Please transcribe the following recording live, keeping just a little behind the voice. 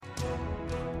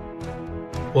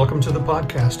Welcome to the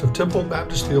podcast of Temple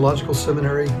Baptist Theological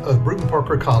Seminary of Brewton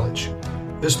Parker College.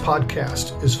 This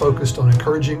podcast is focused on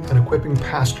encouraging and equipping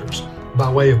pastors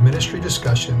by way of ministry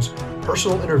discussions,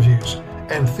 personal interviews,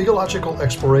 and theological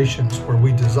explorations where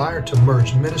we desire to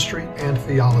merge ministry and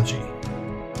theology.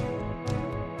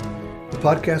 The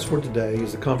podcast for today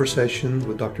is a conversation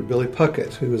with Dr. Billy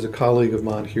Puckett, who is a colleague of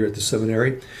mine here at the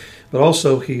seminary, but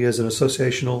also he is an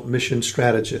associational mission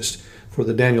strategist for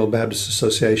the Temple Baptist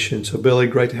Association. So Billy,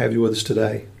 great to have you with us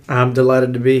today. I'm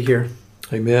delighted to be here.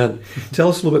 Amen. Tell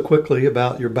us a little bit quickly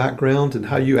about your background and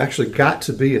how you actually got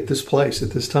to be at this place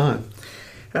at this time.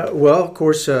 Well, of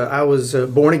course, I was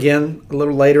born again a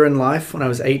little later in life when I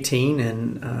was 18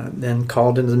 and then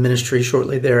called into the ministry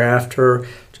shortly thereafter,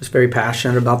 just very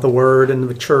passionate about the Word and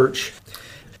the church.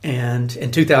 And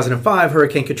in 2005,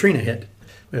 Hurricane Katrina hit.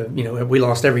 We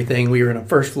lost everything. We were in a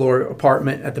first floor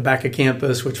apartment at the back of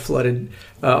campus, which flooded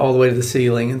all the way to the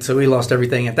ceiling. And so we lost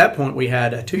everything. At that point, we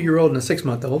had a 2-year-old and a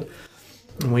 6-month-old.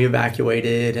 And we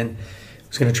evacuated and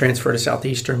was going to transfer to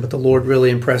Southeastern. But the Lord really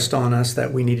impressed on us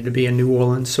that we needed to be in New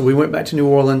Orleans. So we went back to New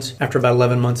Orleans after about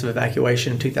 11 months of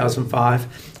evacuation in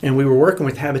 2005. And we were working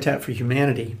with Habitat for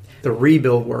Humanity. The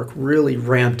rebuild work really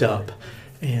ramped up.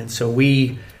 And so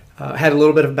we had a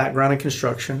little bit of background in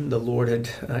construction. The Lord had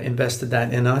invested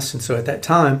that in us. And so at that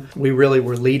time, we really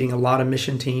were leading a lot of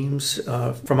mission teams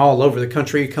from all over the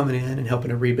country coming in and helping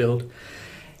to rebuild.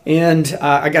 And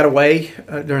I got away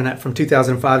during that from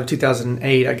 2005 to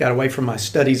 2008. I got away from my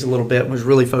studies a little bit and was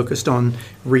really focused on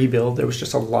rebuild. There was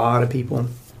just a lot of people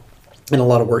and a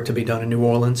lot of work to be done in New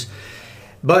Orleans.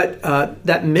 But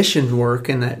that mission work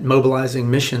and that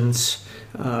mobilizing missions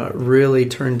really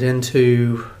turned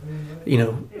into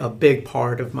a big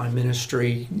part of my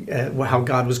ministry, how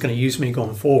God was going to use me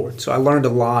going forward. So I learned a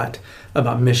lot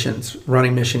about missions,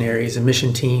 running missionaries and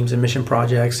mission teams and mission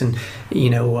projects and,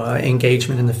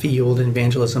 engagement in the field and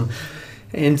evangelism.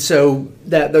 And so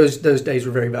those days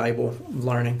were very valuable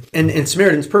learning. And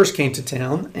Samaritan's Purse came to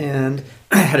town, and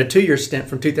I had a 2-year stint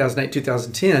from 2008 to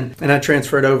 2010, and I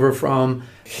transferred over from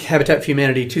Habitat for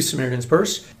Humanity to Samaritan's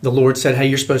Purse. The Lord said, hey,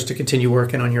 you're supposed to continue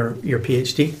working on your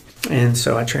PhD. And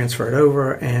so I transferred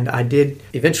over, and I did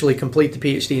eventually complete the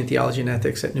PhD in Theology and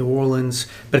Ethics at New Orleans.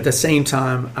 But at the same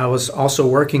time, I was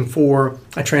also I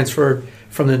transferred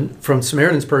from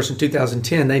Samaritan's Purse in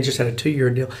 2010. They just had a 2-year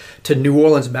deal to New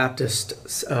Orleans Baptist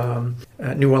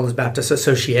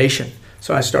Association.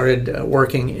 So I started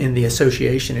working in the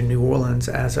association in New Orleans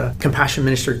as a compassion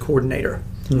ministry coordinator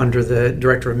under the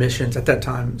director of missions. At that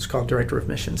time, it was called director of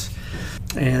missions.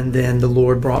 And then the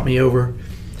Lord brought me over.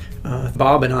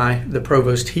 Bob and I, the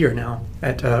provost here now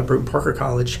at Brewton Parker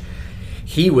College,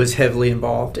 he was heavily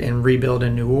involved in rebuild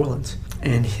in New Orleans.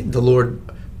 And the Lord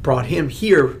brought him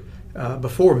here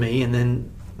before me, and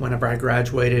then whenever I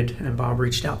graduated, and Bob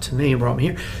reached out to me and brought me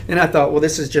here. And I thought, well,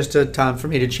 this is just a time for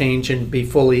me to change and be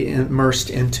fully immersed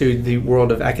into the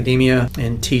world of academia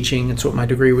and teaching. It's what my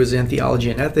degree was in,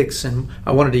 theology and ethics, and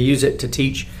I wanted to use it to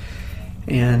teach.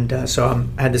 And so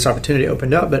I had this opportunity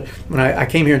opened up. But when I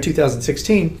came here in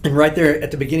 2016, and right there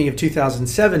at the beginning of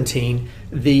 2017,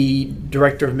 the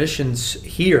director of missions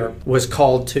here was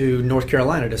called to North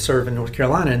Carolina to serve in North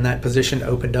Carolina, and that position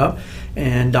opened up.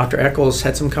 And Dr. Eccles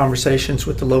had some conversations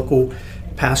with the local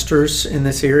pastors in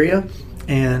this area,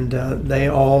 and they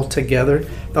all together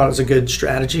thought it was a good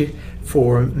strategy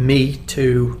for me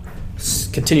to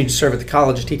continue to serve at the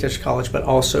college, teach at the college, but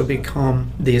also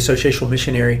become the associational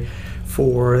missionary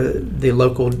for the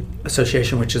local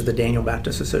association, which is the Temple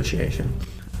Baptist Association.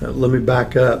 Let me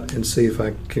back up and see if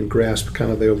I can grasp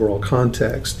kind of the overall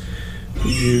context.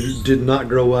 You did not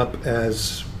grow up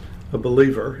as a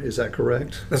believer, is that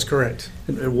correct? That's correct.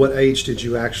 And at what age did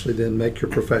you actually then make your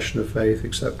profession of faith,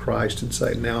 accept Christ, and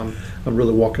say, now I'm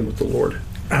really walking with the Lord?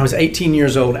 I was 18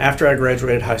 years old after I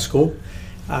graduated high school.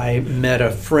 I met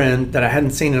a friend that I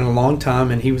hadn't seen in a long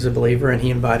time, and he was a believer, and he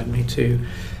invited me to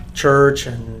church,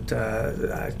 and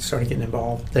I started getting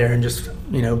involved there and just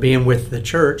being with the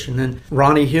church. And then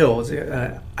Ronnie Hill is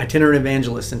an itinerant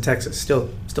evangelist in Texas, still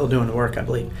doing the work, I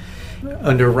believe.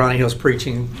 Under Ronnie Hill's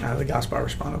preaching, the gospel, I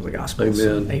responded to the gospel.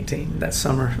 Amen. 18 that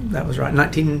summer, that was right,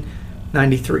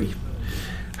 1993.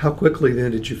 How quickly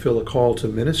then did you feel a call to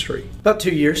ministry? About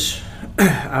 2 years.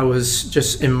 I was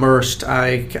just immersed.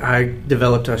 I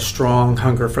developed a strong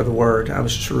hunger for the Word. I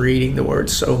was just reading the Word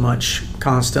so much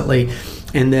constantly.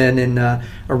 And then in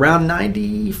around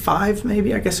 95,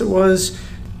 maybe, I guess it was,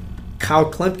 Kyle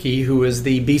Klemke, who was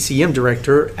the BCM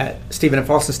director at Stephen F.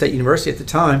 Austin State University at the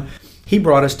time, he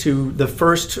brought us to the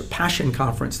first Passion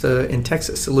Conference in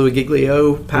Texas, the Louis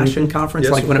Giglio Passion Conference.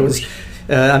 Yes, like when it was,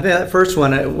 that first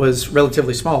one, it was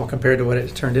relatively small compared to what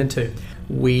it turned into.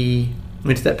 we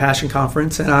went to that Passion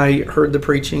Conference, and I heard the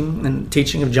preaching and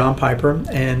teaching of John Piper,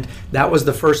 and that was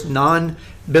the first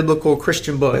non-biblical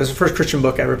Christian book. It was the first Christian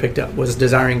book I ever picked up, was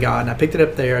Desiring God, and I picked it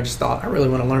up there. I just thought, I really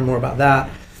want to learn more about that.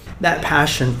 That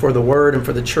passion for the Word and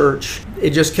for the church,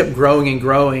 it just kept growing and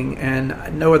growing,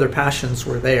 and no other passions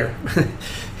were there.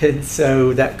 And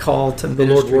so that call to ministry.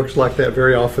 The Lord works like that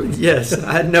very often. Yes,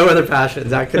 I had no other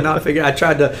passions. I could not figure. At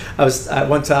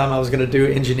one time I was going to do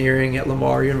engineering at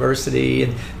Lamar University,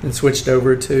 and then switched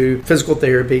over to physical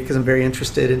therapy because I'm very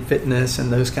interested in fitness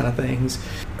and those kind of things.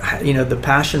 The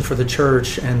passion for the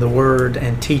church and the Word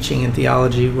and teaching and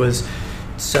theology was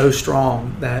so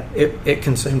strong that it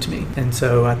consumed me. And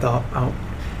so I thought,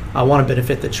 I want to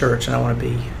benefit the church, and I want to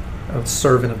be a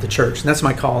servant of the church. And that's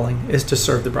my calling, is to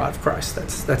serve the bride of Christ.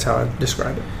 That's how I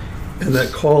describe it. And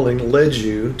that calling led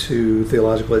you to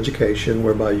theological education,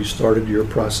 whereby you started your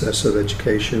process of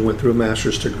education, went through a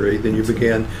master's degree, then you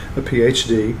began a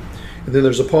PhD, and then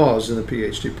there's a pause in the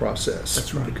PhD process.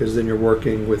 That's right. Because then you're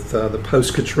working with the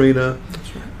post-Katrina,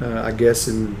 That's right. I guess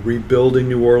in rebuilding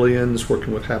New Orleans,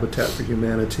 working with Habitat for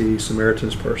Humanity,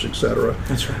 Samaritan's Purse, etc.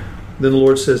 That's right. Then the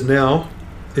Lord says, now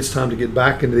it's time to get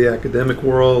back into the academic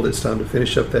world. It's time to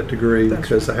finish up that degree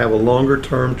because I have a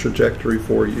longer-term trajectory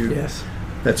for you. Yes.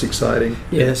 That's exciting.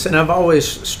 Yes, and I've always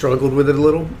struggled with it a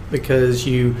little because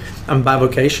I'm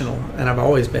bivocational, and I've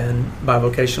always been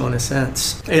bivocational in a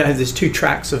sense. I have these two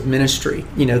tracks of ministry.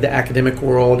 The academic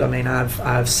world. I mean,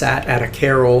 I've sat at a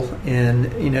carrel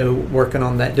and working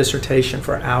on that dissertation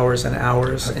for hours and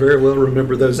hours. I very well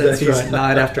remember those days. That's right,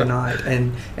 night after night,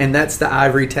 and that's the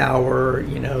ivory tower.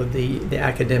 The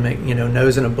academic,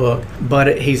 knows in a book,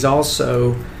 but he's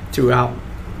also throughout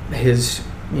his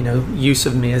use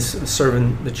of me as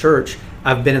serving the church,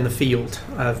 I've been in the field.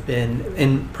 I've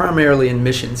been primarily in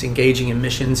missions, engaging in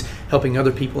missions, helping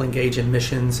other people engage in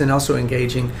missions, and also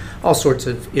engaging all sorts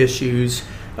of issues,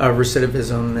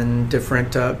 recidivism and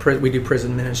different, we do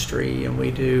prison ministry, and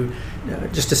we do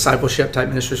just discipleship type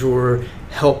ministries where we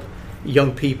help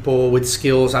young people with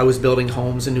skills. I was building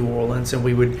homes in New Orleans, and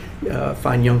we would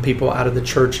find young people out of the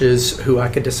churches who I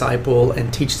could disciple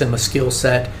and teach them a skill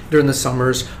set during the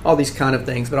summers, all these kind of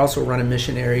things, but also running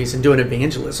missionaries and doing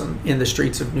evangelism in the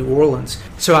streets of New Orleans.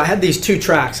 So I had these two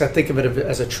tracks. I think of it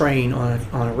as a train on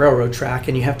a railroad track,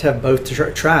 and you have to have both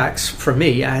tracks. For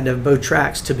me, I had to have both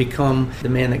tracks to become the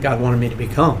man that God wanted me to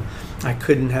become. I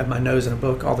couldn't have my nose in a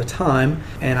book all the time,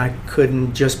 and I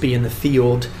couldn't just be in the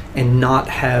field and not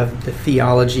have the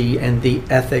theology and the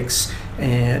ethics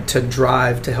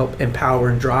to help empower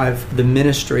and drive the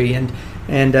ministry. And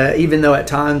even though at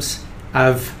times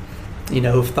I've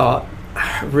thought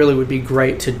it really would be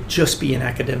great to just be in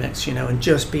academics, and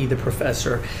just be the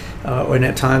professor, and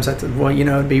at times I thought, well,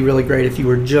 it'd be really great if you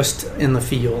were just in the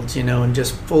field, and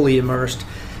just fully immersed.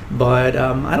 But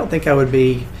I don't think I would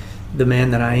be the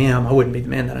man that I am. I wouldn't be the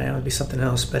man that I am. I'd be something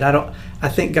else. But I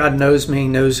think God knows me,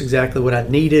 knows exactly what I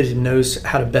needed, and knows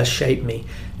how to best shape me.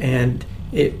 And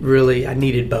I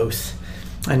needed both.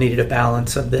 I needed a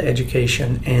balance of the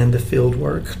education and the field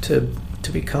work to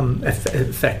become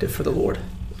effective for the Lord.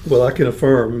 Well, I can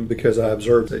affirm, because I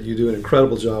observed that you do an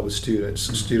incredible job with students.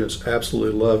 Students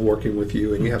absolutely love working with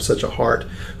you, and you have such a heart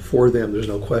for them. There's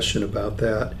no question about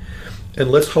that. And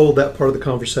let's hold that part of the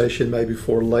conversation maybe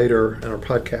for later in our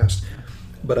podcast.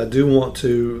 But I do want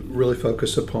to really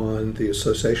focus upon the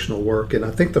associational work. And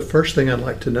I think the first thing I'd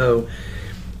like to know,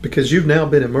 because you've now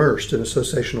been immersed in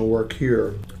associational work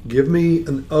here, give me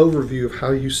an overview of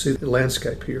how you see the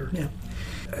landscape here. Yeah.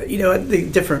 The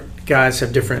different guys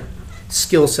have different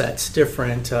skill sets,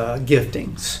 different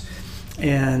giftings.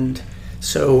 And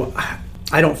so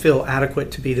I don't feel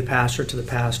adequate to be the pastor to the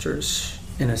pastors,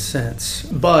 in a sense,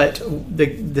 but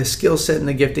the skill set and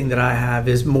the gifting that I have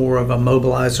is more of a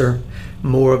mobilizer,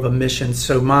 more of a mission.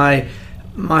 So my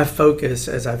focus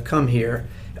as I've come here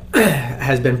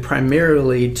has been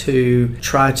primarily to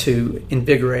try to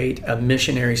invigorate a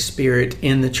missionary spirit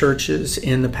in the churches,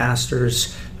 in the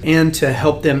pastors, and to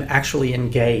help them actually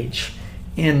engage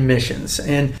in missions.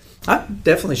 And I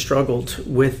definitely struggled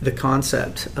with the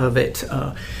concept of it.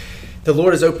 The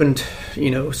Lord has opened,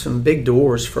 some big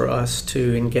doors for us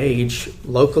to engage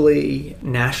locally,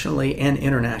 nationally, and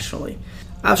internationally.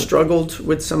 I've struggled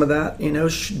with some of that.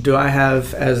 Do I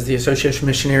have, as the association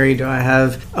missionary, do I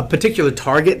have a particular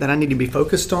target that I need to be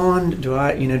focused on? Do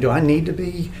I need to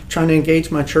be trying to engage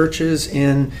my churches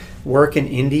in work in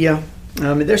India?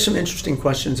 There's some interesting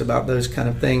questions about those kind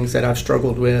of things that I've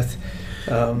struggled with.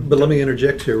 But let me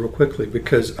interject here real quickly,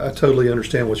 because I totally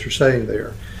understand what you're saying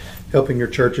there. Helping your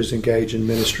churches engage in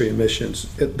ministry and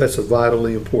missions, that's a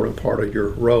vitally important part of your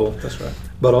role. That's right.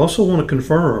 But I also want to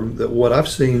confirm that what I've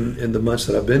seen in the months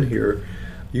that I've been here,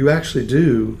 you actually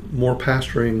do more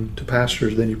pastoring to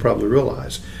pastors than you probably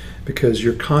realize, because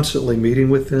you're constantly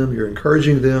meeting with them, you're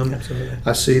encouraging them. Absolutely.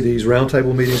 I see these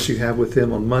roundtable meetings you have with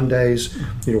them on Mondays,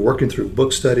 working through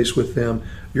book studies with them.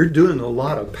 You're doing a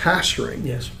lot of pastoring.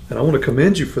 Yes. And I want to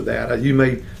commend you for that. You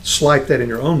may slight that in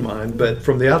your own mind, but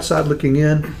from the outside looking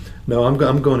in, no, I'm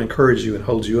going to encourage you and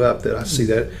hold you up that I see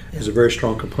that as a very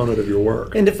strong component of your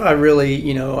work. And if I really,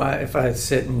 if I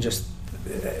sit and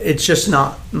it's just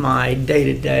not my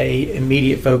day-to-day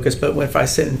immediate focus, but if I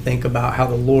sit and think about how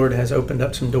the Lord has opened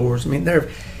up some doors, whenever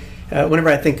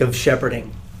I think of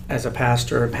shepherding as a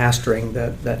pastor, pastoring,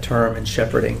 that term and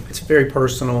shepherding, it's very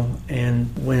personal.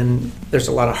 And when there's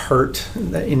a lot of hurt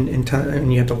in time,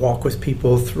 and you have to walk with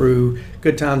people through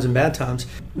good times and bad times,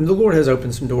 the Lord has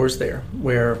opened some doors there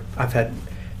where I've had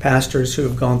pastors who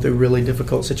have gone through really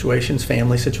difficult situations,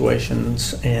 family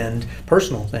situations, and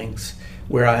personal things,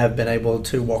 where I have been able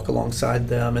to walk alongside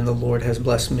them, and the Lord has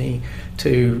blessed me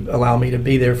to allow me to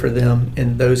be there for them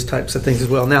in those types of things as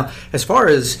well. Now, as far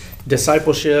as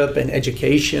discipleship and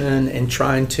education and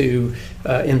trying to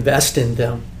invest in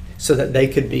them so that they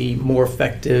could be more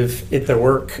effective at their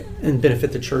work and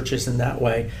benefit the churches in that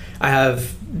way, I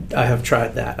have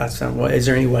tried that. I said, well, is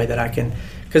there any way that I can,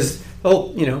 because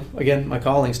again, my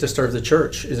calling is to serve the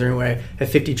church. Is there any way? I have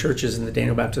 50 churches in the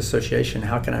Temple Baptist Association.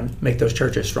 How can I make those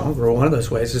churches stronger? Well, one of those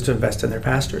ways is to invest in their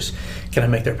pastors. Can I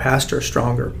make their pastors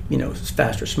stronger,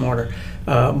 faster, smarter,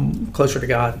 closer to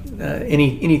God?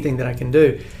 Anything that I can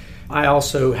do. I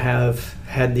also have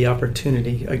had the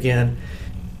opportunity, again,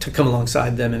 to come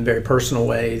alongside them in very personal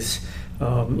ways.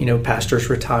 Pastors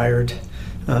retired.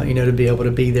 To be able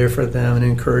to be there for them and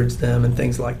encourage them and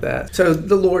things like that. So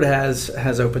the Lord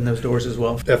has opened those doors as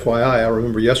well. FYI, I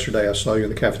remember yesterday I saw you in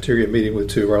the cafeteria meeting with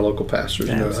two of our local pastors.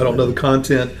 I don't know the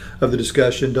content of the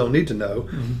discussion, don't need to know,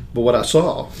 but what I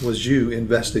saw was you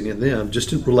investing in them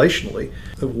just relationally,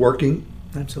 working,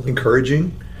 absolutely,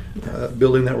 encouraging,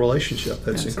 building that relationship.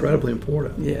 That's incredibly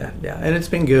important. Yeah, and it's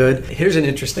been good. Here's an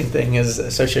interesting thing as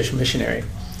association missionary.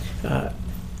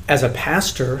 As a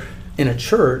pastor in a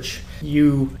church,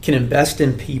 you can invest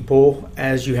in people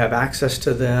as you have access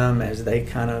to them, as they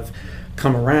kind of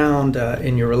come around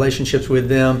in your relationships with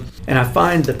them. And I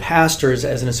find the pastors,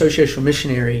 as an associational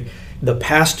missionary, the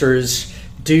pastors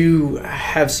do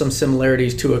have some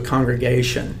similarities to a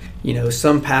congregation.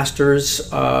 Some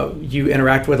pastors you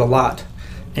interact with a lot,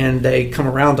 and they come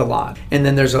around a lot. And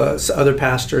then there's other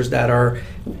pastors that are,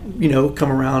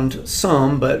 come around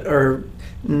some, but are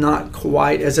not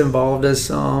quite as involved as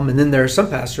some. And then there are some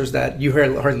pastors that you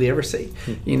hardly ever see.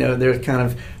 They're kind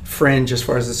of fringe as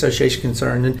far as the association is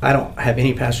concerned. And I don't have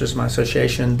any pastors in my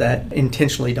association that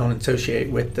intentionally don't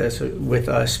associate with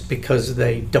us because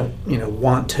they don't,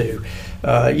 want to.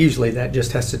 Usually that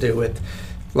just has to do with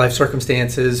life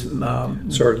circumstances.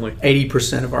 Certainly.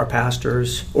 80% of our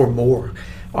pastors or more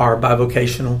are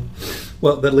bivocational.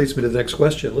 Well, that leads me to the next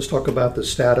question. Let's talk about the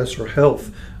status or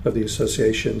health of the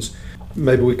associations.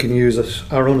 Maybe we can use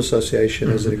our own association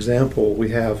as an example. We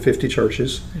have 50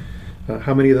 churches.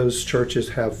 How many of those churches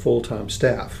have full-time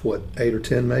staff? 8 or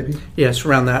 10 maybe? Yes,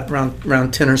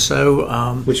 around 10 or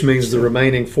so. Which means the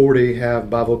remaining 40 have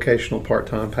bivocational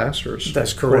part-time pastors.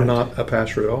 That's correct. Or not a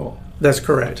pastor at all. That's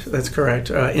correct.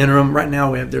 Interim, right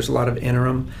now there's a lot of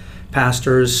interim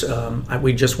pastors.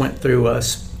 We just went through a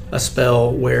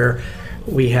spell where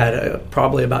we had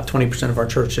probably about 20% of our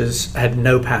churches had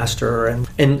no pastor.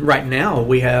 And right now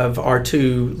we have our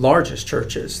two largest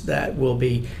churches that will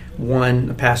be,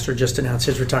 one pastor just announced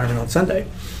his retirement on Sunday.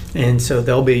 And so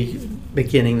they'll be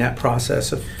beginning that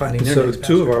process of finding their next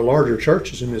pastor. Two of our larger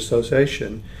churches in the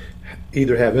association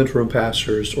either have interim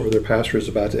pastors or their pastor is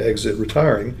about to exit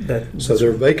retiring. So there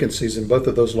are vacancies in both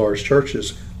of those large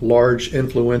churches, large,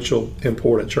 influential,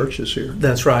 important churches here.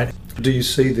 That's right. Do you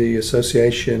see the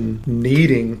association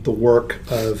needing the work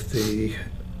of the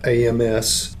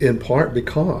AMS in part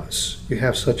because you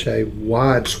have such a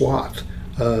wide swath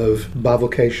of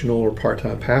bivocational or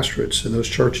part-time pastorates, and those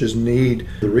churches need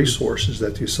the resources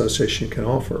that the association can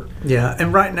offer? Yeah,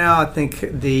 and right now I think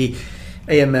the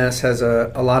AMS has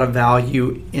a lot of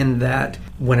value in that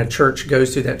when a church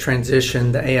goes through that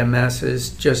transition, the AMS is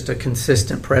just a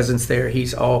consistent presence there.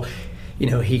 He's all,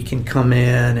 he can come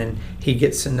in and he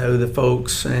gets to know the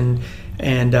folks, and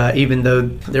even though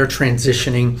they're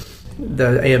transitioning,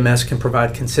 the AMS can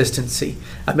provide consistency.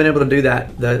 I've been able to do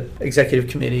that. The executive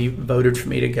committee voted for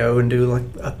me to go and do like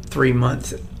a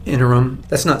 3-month interim.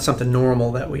 That's not something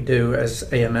normal that we do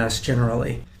as AMS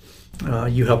generally.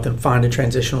 You help them find a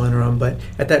transitional interim, but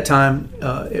at that time,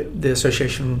 the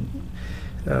association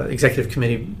executive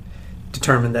committee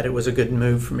determined that it was a good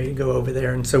move for me to go over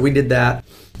there. And so we did that.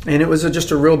 And it was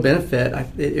just a real benefit.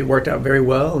 It worked out very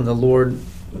well, and the Lord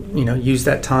used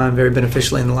that time very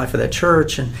beneficially in the life of that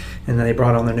church, and then they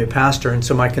brought on their new pastor. And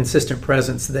so my consistent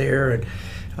presence there,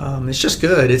 and it's just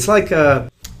good. It's like,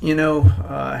 having,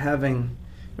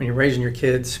 when you're raising your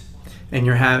kids and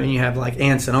you have like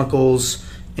aunts and uncles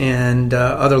and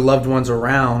other loved ones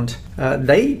around,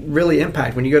 they really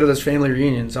impact. When you go to those family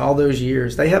reunions, all those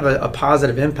years, they have a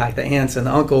positive impact. The aunts and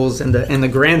the uncles and the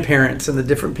grandparents and the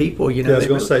different people. I was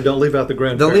going to say, don't leave out the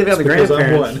grandparents. Don't leave out the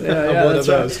grandparents. I'm one of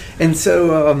those. Right. And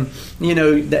so,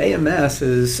 the AMS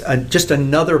is just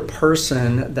another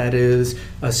person that is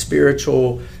a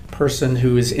spiritual person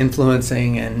who is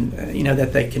influencing, and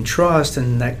that they can trust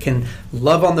and that can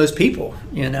love on those people.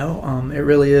 It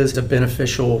really is a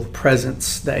beneficial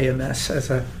presence, the AMS,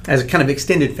 as a kind of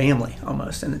extended family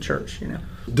almost in the church.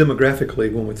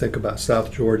 Demographically, when we think about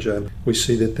South Georgia, we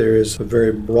see that there is a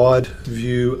very broad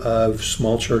view of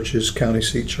small churches, county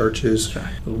seat churches,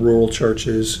 right, rural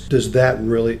churches. Does that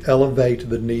really elevate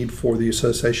the need for the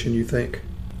association, you think?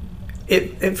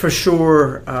 It for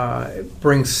sure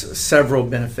brings several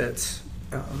benefits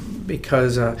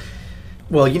because, the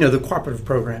cooperative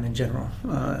program in general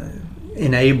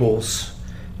enables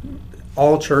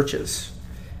all churches.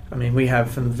 I mean, we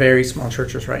have some very small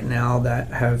churches right now that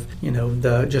have,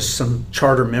 just some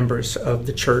charter members of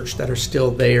the church that are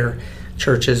still there.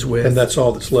 Churches with, and that's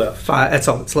all that's left. That's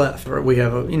all that's left. We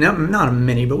have not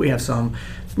many, but we have some,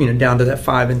 down to that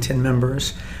 5 and 10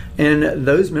 members. And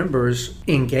those members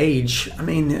engage. I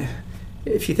mean,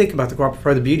 if you think about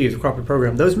the beauty of the cooperative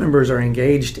program, those members are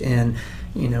engaged in,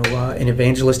 an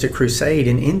evangelistic crusade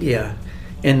in India,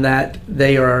 in that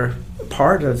they are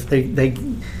part of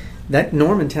that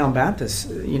Normantown Baptist.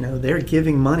 They're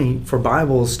giving money for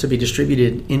Bibles to be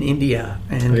distributed in India.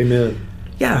 And amen.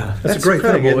 Yeah, that's a great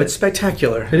incredible. thing. It's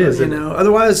spectacular. It is.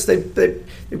 Otherwise they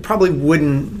probably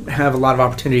wouldn't have a lot of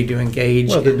opportunity to engage.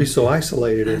 Well, they'd be so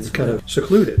isolated and kind of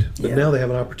secluded. But yeah, now they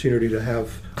have an opportunity to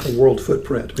have a world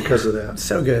footprint because of that.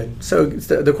 So good. So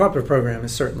the cooperative program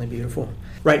is certainly beautiful.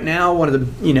 Right now, one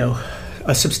of the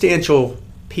a substantial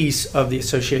piece of the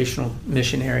associational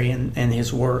missionary and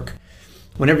his work.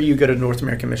 Whenever you go to the North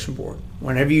American Mission Board,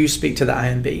 whenever you speak to the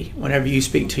IMB, whenever you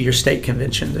speak to your state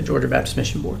convention, the Georgia Baptist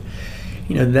Mission Board,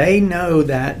 they know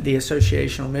that the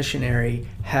associational missionary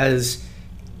has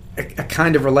a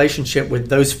kind of relationship with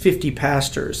those 50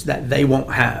 pastors that they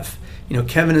won't have.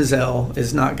 Kevin Ezell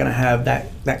is not going to have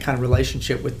that kind of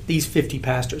relationship with these 50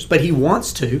 pastors, but he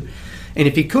wants to, and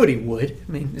if he could, he would.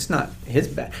 I mean, it's not his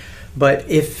bad. But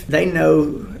if they know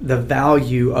the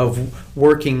value of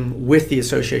working with the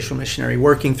associational missionary,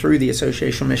 working through the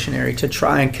associational missionary to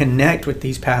try and connect with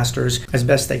these pastors as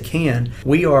best they can,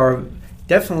 we are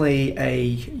definitely a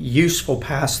useful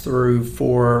pass-through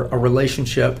for a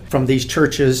relationship from these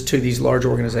churches to these large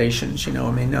organizations. A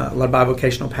lot of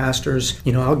bivocational pastors,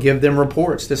 I'll give them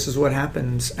reports. This is what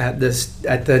happens at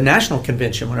the national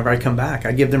convention. Whenever I come back,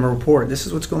 I give them a report. This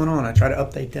is what's going on. I try to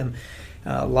update them.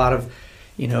 A lot of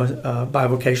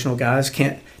bivocational guys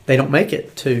they don't make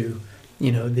it to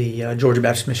the Georgia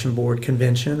Baptist Mission Board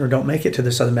convention, or don't make it to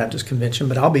the Southern Baptist Convention,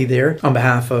 but I'll be there on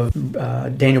behalf of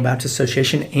Daniel Baptist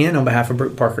Association and on behalf of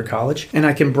Brooke Parker College, and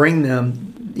I can bring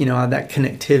them that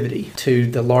connectivity to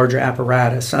the larger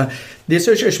apparatus. The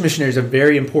Association Missionary is a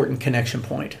very important connection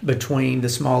point between the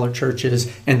smaller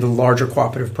churches and the larger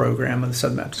cooperative program of the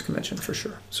Southern Baptist Convention, for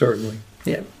sure. Certainly.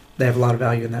 Yeah, they have a lot of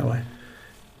value in that way.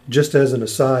 Just as an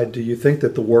aside, do you think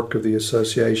that the work of the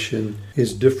association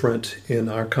is different in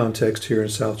our context here in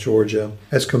South Georgia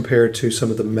as compared to some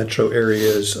of the metro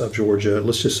areas of Georgia,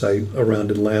 let's just say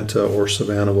around Atlanta or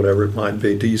Savannah, whatever it might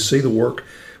be? Do you see the work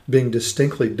being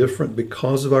distinctly different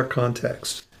because of our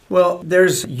context? Well,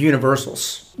 there's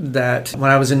universals that when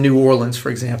I was in New Orleans,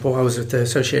 for example, I was at the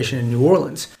association in New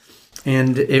Orleans.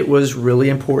 And it was really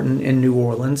important in New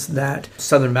Orleans that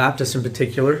Southern Baptists in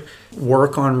particular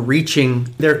work on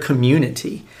reaching their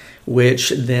community,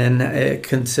 which then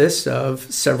consists of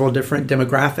several different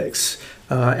demographics,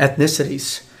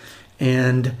 ethnicities.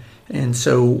 And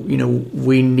so,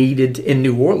 we needed in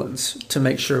New Orleans to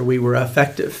make sure we were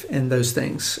effective in those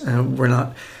things. We're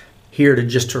not here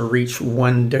to reach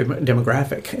one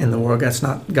demographic in the world. That's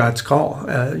not God's call.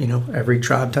 Every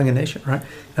tribe, tongue, and nation, right?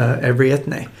 Every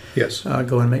ethne. Yes.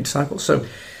 Go and make disciples. So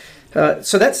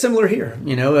that's similar here.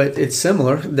 It's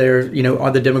similar. There,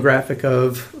 are the demographic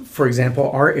of, for example,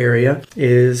 our area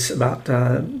is about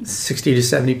 60 to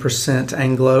 70%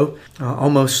 Anglo,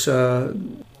 almost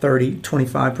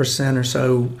 25% or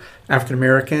so African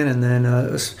American, and then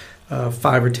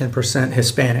 5 or 10%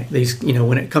 Hispanic. These,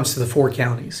 when it comes to the 4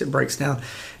 counties, it breaks down.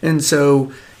 And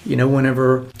so,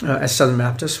 whenever, as Southern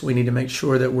Baptists, we need to make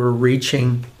sure that we're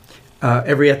reaching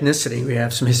every ethnicity. We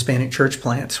have some Hispanic church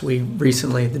plants. We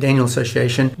recently, the Daniel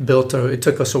Association, it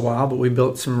took us a while, but we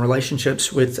built some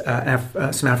relationships with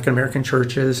some African-American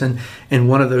churches, and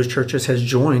one of those churches has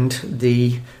joined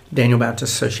the Daniel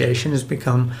Baptist Association, has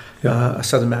become a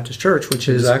Southern Baptist church, which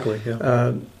is... Exactly,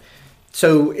 yeah.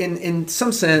 So in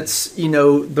some sense,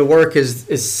 the work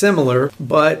is similar,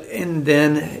 but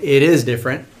then it is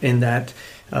different in that,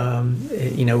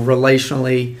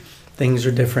 relationally, things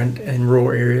are different in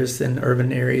rural areas than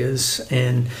urban areas.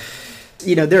 And,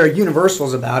 there are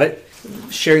universals about it.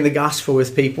 Sharing the gospel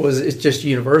with people is just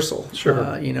universal.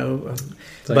 Sure.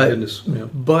 Thank goodness. Yeah.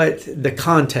 But the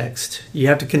context, you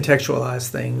have to contextualize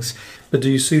things. But do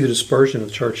you see the dispersion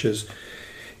of churches,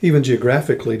 even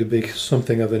geographically, to be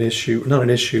something of an issue, not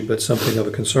an issue, but something of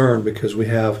a concern, because we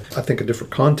have, I think, a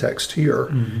different context here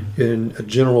in a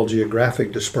general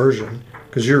geographic dispersion,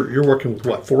 because you're working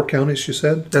with, 4 counties, you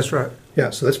said? That's right.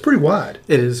 Yeah, so that's pretty wide.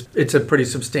 It is. It's a pretty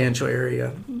substantial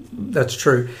area. That's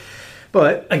true.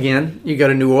 But again, you go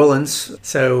to New Orleans,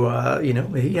 so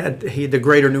he had the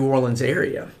greater New Orleans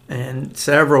area and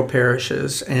several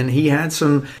parishes, and he had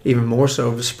some even more so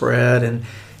of a spread, and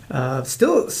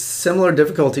still similar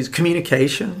difficulties.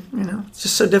 Communication, it's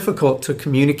just so difficult to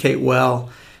communicate well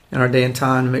in our day and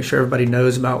time to make sure everybody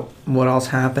knows about what all's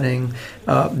happening.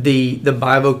 The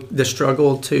Bible, the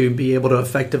struggle to be able to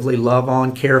effectively love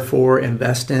on, care for,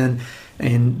 invest in,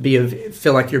 and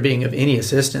feel like you're being of any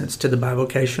assistance to the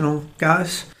bivocational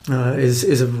guys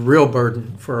is a real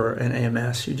burden for an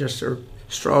AMS. You just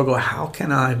struggle. How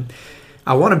can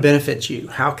I want to benefit you.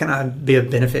 How can I be a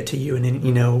benefit to you?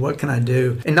 And what can I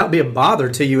do? And not be a bother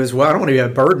to you as well. I don't want to be a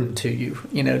burden to you,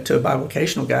 to a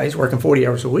bivocational guy. He's working 40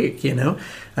 hours a week,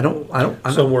 I don't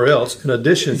somewhere else in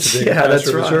addition to being a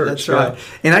pastor of the church. That's right.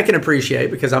 And I can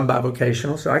appreciate, because I'm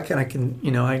bivocational, so I get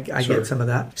some of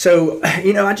that. So,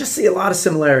 I just see a lot of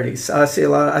similarities. I see a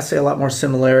lot more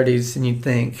similarities than you'd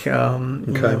think,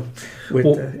 with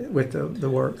the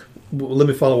work. Well, let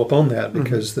me follow up on that,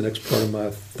 because the next part of my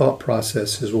thought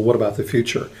process is, what about the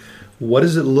future? What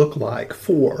does it look like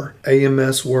for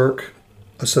AMS work,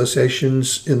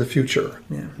 associations in the future?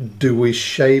 Yeah. Do we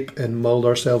shape and mold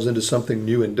ourselves into something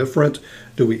new and different?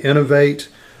 Do we innovate,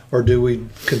 or do we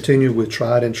continue with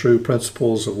tried and true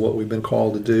principles of what we've been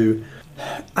called to do?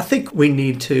 I think we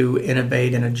need to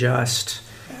innovate and adjust.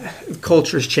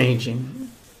 Culture is changing.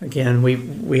 Again,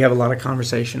 we have a lot of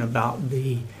conversation about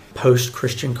the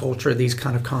post-Christian culture, these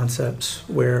kind of concepts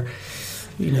where,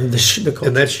 the culture.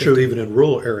 And that's true even in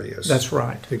rural areas. That's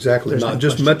right. Exactly. There's not no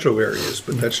just question. metro areas,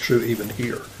 but that's true even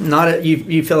here.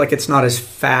 You feel like it's not as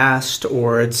fast,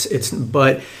 or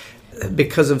but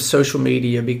because of social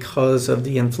media, because of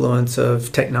the influence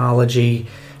of technology,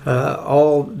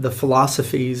 all the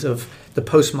philosophies of the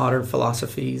postmodern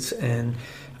philosophies and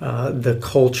the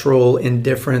cultural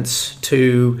indifference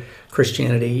to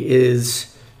Christianity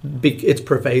it's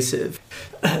pervasive.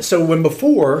 So when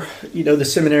before, the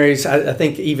seminaries, I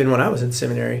think even when I was in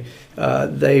seminary,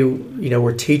 they,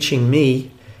 were teaching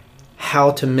me how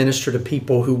to minister to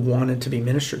people who wanted to be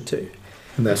ministered to.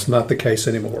 And that's not the case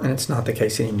anymore. And it's not the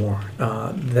case anymore.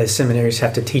 The seminaries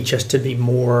have to teach us to be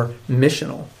more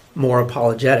missional, more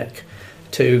apologetic,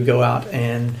 to go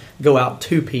out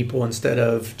to people instead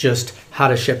of just how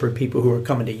to shepherd people who are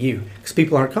coming to you, because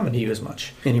people aren't coming to you as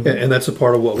much anymore. And that's a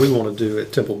part of what we want to do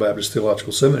at Temple Baptist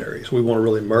Theological Seminary. We want to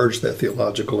really merge that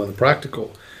theological and the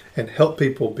practical and help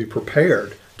people be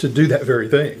prepared to do that very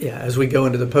thing. Yeah, as we go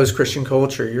into the post-Christian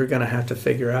culture, you're going to have to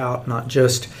figure out not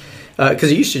just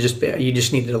because it used to just be you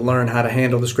just needed to learn how to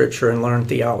handle the Scripture and learn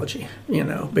theology,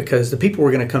 because the people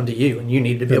were going to come to you and you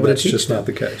needed to be able to teach them. That's just not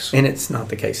the case. And it's not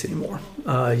the case anymore.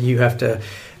 You have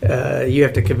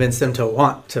to convince them to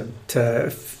want to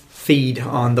feed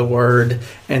on the Word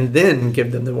and then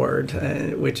give them the Word,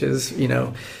 which is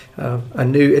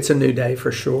it's a new day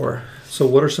for sure. So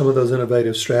what are some of those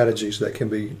innovative strategies that can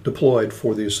be deployed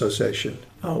for the association?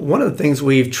 One of the things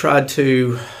we've tried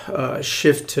to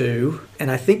shift to, and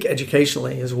I think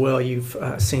educationally as well, you've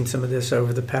seen some of this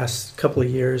over the past couple of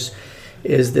years,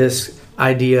 is this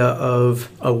idea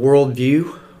of a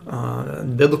worldview,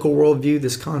 biblical worldview,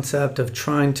 this concept of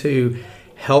trying to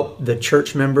help the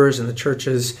church members and the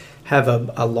churches have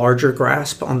a larger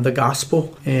grasp on the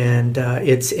gospel and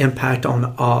its impact on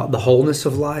the wholeness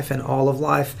of life and all of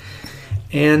life.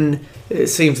 And it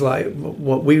seems like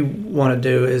what we want to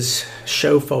do is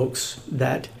show folks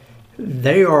that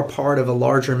they are part of a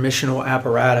larger missional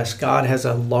apparatus. God has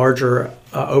a larger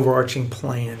overarching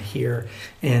plan here,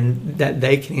 and that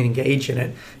they can engage in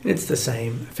it. And it's the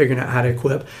same, figuring out how to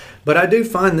equip. But I do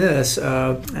find this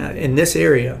in this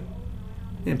area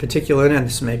in particular, and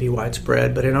this may be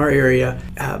widespread, but in our area,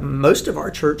 most of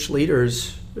our church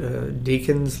leaders,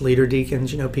 deacons, leader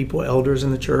deacons, people, elders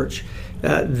in the church,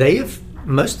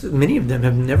 many of them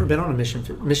have never been on a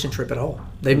mission trip at all.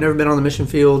 They've never been on the mission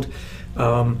field.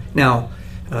 Now,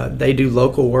 they do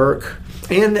local work,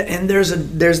 and there's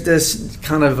this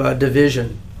kind of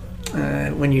division.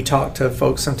 When you talk to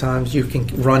folks, sometimes you can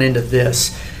run into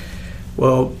this.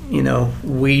 Well,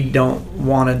 we don't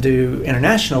want to do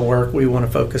international work. We want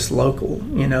to focus local.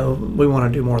 We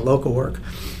want to do more local work,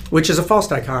 which is a false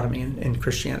dichotomy in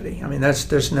Christianity. I mean,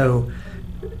 there's no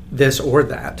this or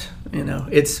that.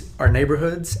 It's our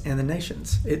neighborhoods and the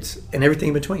nations. It's and everything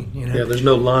in between. Yeah, there's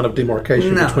no line of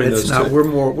demarcation between those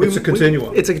two. It's a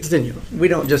continuum. It's a continuum. We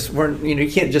don't just you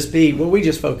can't just be we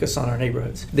just focus on our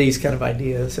neighborhoods. These kind of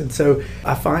ideas, and so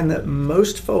I find that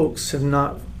most folks have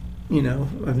not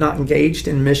engaged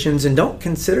in missions and don't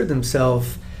consider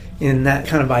themselves in that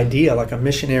kind of idea, like a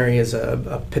missionary is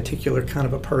a particular kind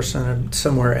of a person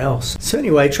somewhere else. So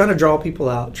anyway, trying to draw people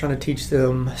out, trying to teach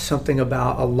them something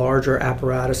about a larger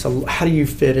apparatus. How do you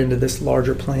fit into this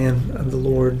larger plan of the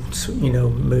Lord,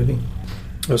 moving?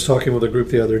 I was talking with a group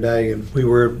the other day, and we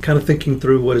were kind of thinking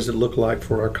through what does it look like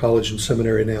for our college and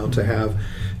seminary now to have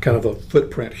kind of a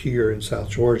footprint here in South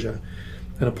Georgia.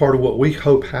 And a part of what we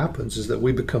hope happens is that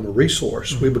we become a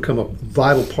resource. We become a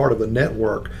vital part of a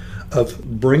network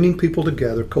of bringing people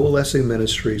together, coalescing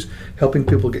ministries, helping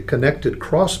people get connected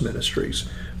cross ministries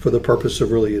for the purpose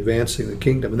of really advancing the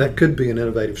kingdom. And that could be an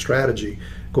innovative strategy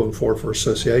going forward for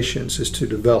associations, is to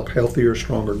develop healthier,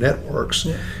 stronger networks,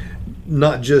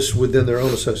 not just within their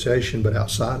own association, but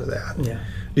outside of that. Yeah.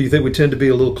 Do you think we tend to be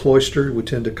a little cloistered? We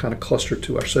tend to kind of cluster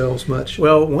to ourselves much?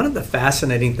 Well, one of the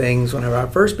fascinating things whenever I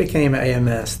first became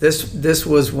AMS, this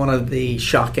was one of the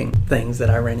shocking things that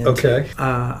I ran into. Okay.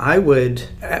 I would,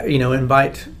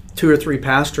 invite 2 or 3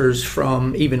 pastors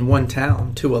from even one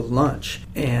town to a lunch.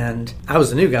 And I was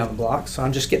the new guy on the block, so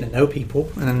I'm just getting to know people.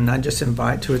 And I just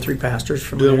invite 2 or 3 pastors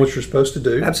from doing what you're supposed to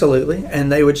do. Absolutely. And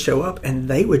they would show up and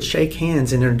they would shake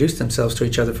hands and introduce themselves to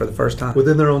each other for the first time.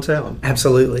 Within their own town.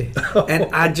 Absolutely. And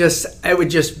I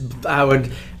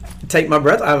would take my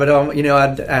breath.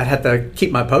 I'd have to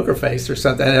keep my poker face or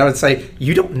something. And I would say,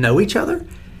 "You don't know each other?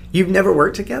 You've never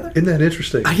worked together?" Isn't that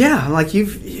interesting? Yeah. Like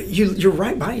you're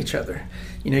right by each other.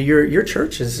 Your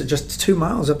church is just 2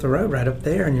 miles up the road, right up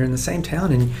there, and you're in the same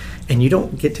town, and you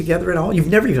don't get together at all.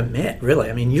 You've never even met, really.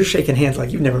 I mean, you're shaking hands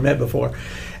like you've never met before.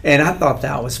 And I thought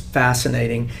that was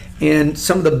fascinating. And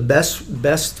some of the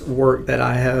best work that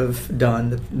I have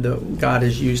done, that God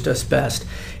has used us best,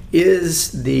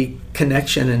 is the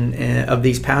connection of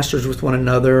these pastors with one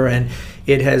another. And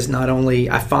it has not only,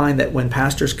 I find that when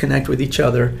pastors connect with each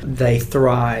other, they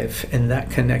thrive in that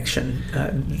connection.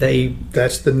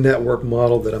 That's the network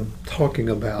model that I'm talking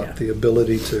about, the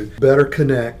ability to better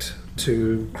connect,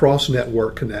 to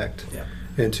cross-network connect,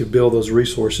 and to build those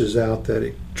resources out that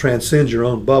it transcends your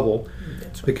own bubble,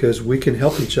 because we can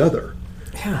help each other.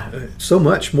 Yeah. So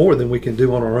much more than we can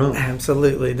do on our own.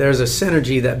 Absolutely. There's a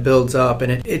synergy that builds up,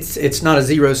 and it's not a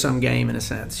zero-sum game in a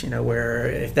sense, where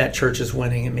if that church is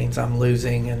winning, it means I'm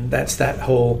losing, and that's that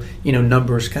whole,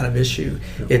 numbers kind of issue.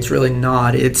 Yeah. It's really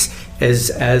not. It's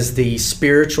as the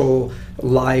spiritual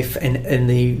life and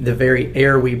the very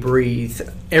air we breathe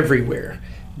everywhere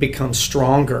becomes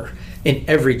stronger in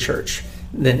every church,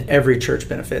 then every church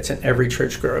benefits and every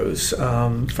church grows,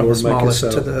 from the smallest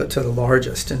to the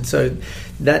largest. And so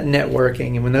that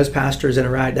networking, and when those pastors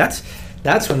interact,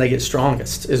 that's when they get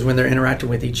strongest, is when they're interacting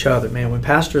with each other. Man, when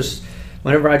pastors,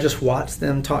 whenever I just watch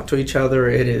them talk to each other,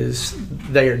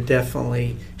 they are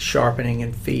definitely sharpening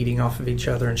and feeding off of each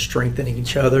other and strengthening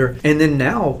each other. And then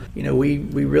now, we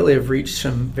really have reached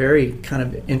some very kind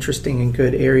of interesting and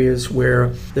good areas where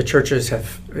the churches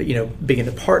have, begun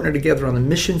to partner together on the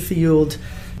mission field,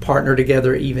 partner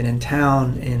together even in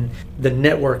town, and the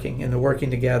networking and the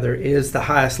working together is the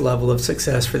highest level of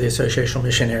success for the associational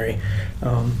missionary.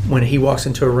 When he walks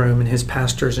into a room and his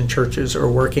pastors and churches are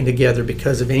working together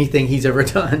because of anything he's ever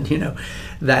done,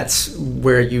 that's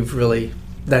where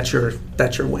that's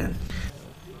your win.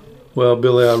 Well,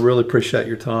 Billy, I really appreciate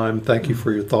your time. Thank you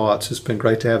for your thoughts. It's been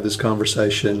great to have this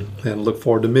conversation, and look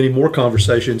forward to many more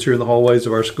conversations here in the hallways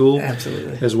of our school.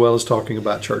 Absolutely. As well as talking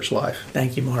about church life.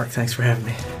 Thank you, Mark. Thanks for having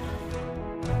me.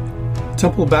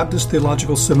 Temple Baptist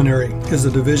Theological Seminary is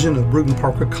a division of Brewton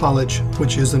Parker College,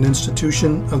 which is an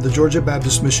institution of the Georgia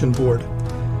Baptist Mission Board.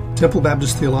 Temple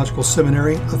Baptist Theological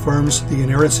Seminary affirms the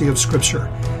inerrancy of Scripture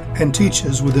and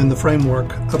teaches within the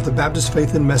framework of the Baptist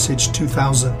Faith and Message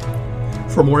 2000.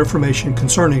 For more information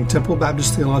concerning Temple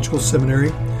Baptist Theological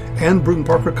Seminary and Brewton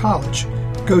Parker College,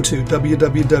 go to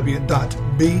www.bpc.edu.